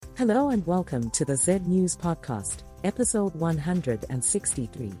Hello and welcome to the Z News Podcast, episode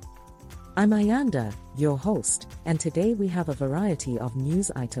 163. I'm Ayanda, your host, and today we have a variety of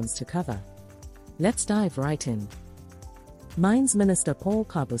news items to cover. Let's dive right in. Mines Minister Paul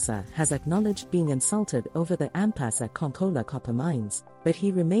Kabusa has acknowledged being insulted over the impasse at Konkola copper mines, but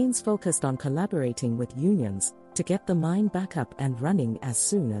he remains focused on collaborating with unions to get the mine back up and running as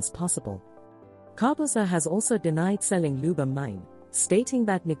soon as possible. Kabusa has also denied selling Luba Mine, stating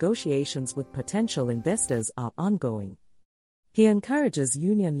that negotiations with potential investors are ongoing. He encourages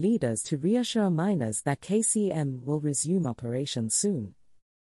union leaders to reassure miners that KCM will resume operations soon.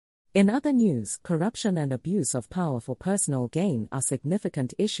 In other news, corruption and abuse of power for personal gain are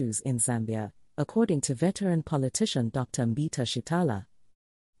significant issues in Zambia, according to veteran politician Dr. Mbita Shitala.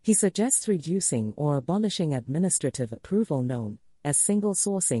 He suggests reducing or abolishing administrative approval known as single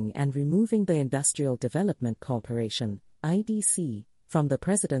sourcing and removing the Industrial Development Corporation (IDC) from the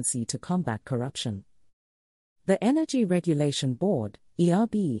presidency to combat corruption. The Energy Regulation Board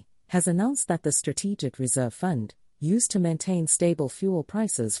 (ERB) has announced that the Strategic Reserve Fund, used to maintain stable fuel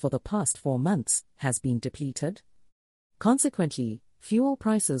prices for the past 4 months, has been depleted. Consequently, fuel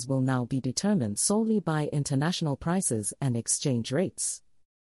prices will now be determined solely by international prices and exchange rates.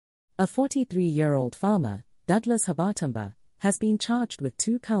 A 43-year-old farmer, Douglas Habatamba, has been charged with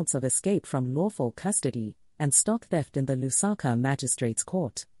 2 counts of escape from lawful custody and stock theft in the Lusaka Magistrates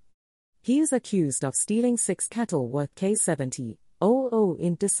Court. He is accused of stealing 6 cattle worth K70,000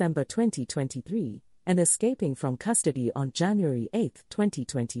 in December 2023 and escaping from custody on January 8,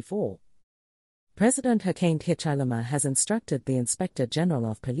 2024. President Hakainde Hichilema has instructed the Inspector General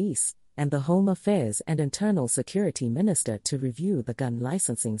of Police and the Home Affairs and Internal Security Minister to review the gun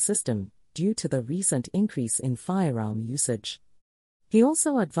licensing system due to the recent increase in firearm usage. He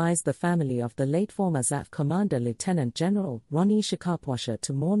also advised the family of the late former ZAF Commander Lieutenant General Ronnie Shikapwasha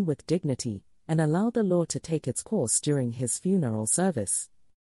to mourn with dignity and allow the law to take its course during his funeral service.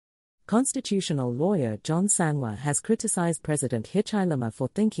 Constitutional lawyer John Sangwa has criticized President Hichilema for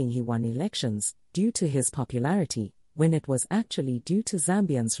thinking he won elections due to his popularity, when it was actually due to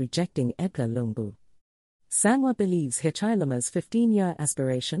Zambians rejecting Edgar Lungu. Sangwa believes Hichilema's 15-year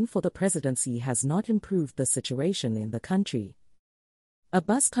aspiration for the presidency has not improved the situation in the country. A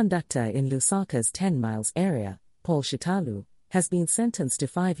bus conductor in Lusaka's 10 Miles area, Paul Shitalu, has been sentenced to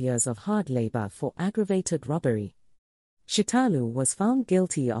 5 years of hard labor for aggravated robbery. Shitalu was found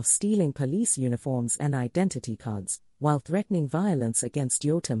guilty of stealing police uniforms and identity cards, while threatening violence against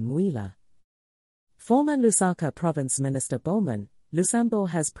Yotam Mwila. Former Lusaka Province Minister Bowman Lusambo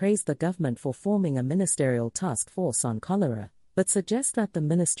has praised the government for forming a ministerial task force on cholera, but suggests that the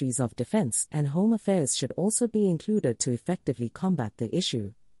Ministries of Defense and Home Affairs should also be included to effectively combat the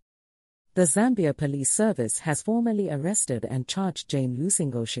issue. The Zambia Police Service has formally arrested and charged Jane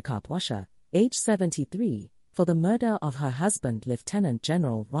Lusingo Shikapwasha, age 73, for the murder of her husband Lieutenant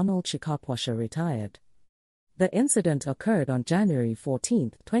General Ronald Shikapwasha retired. The incident occurred on January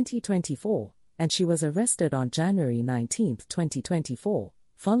 14, 2024, and she was arrested on January 19, 2024,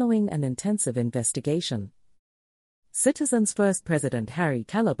 following an intensive investigation. Citizens First President Harry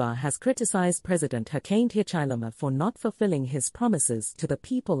Calabar has criticized President Hakainde Hichilema for not fulfilling his promises to the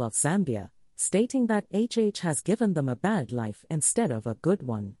people of Zambia, stating that HH has given them a bad life instead of a good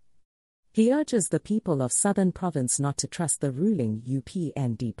one. He urges the people of Southern Province not to trust the ruling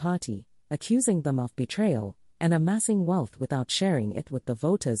UPND party, accusing them of betrayal and amassing wealth without sharing it with the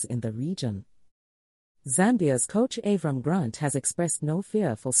voters in the region. Zambia's coach Avram Grant has expressed no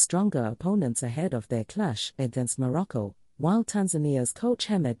fear for stronger opponents ahead of their clash against Morocco, while Tanzania's coach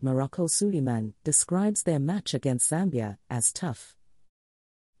Hamed Morocco Suleiman describes their match against Zambia as tough.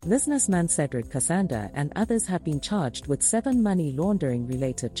 Businessman Cedric Kasanda and others have been charged with 7 money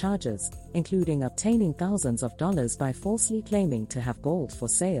laundering-related charges, including obtaining thousands of dollars by falsely claiming to have gold for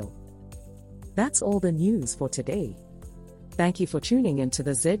sale. That's all the news for today. Thank you for tuning into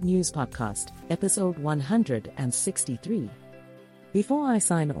the Z News Podcast, episode 163. Before I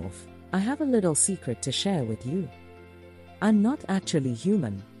sign off, I have a little secret to share with you. I'm not actually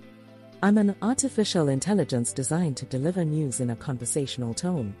human. I'm an artificial intelligence designed to deliver news in a conversational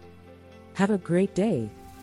tone. Have a great day.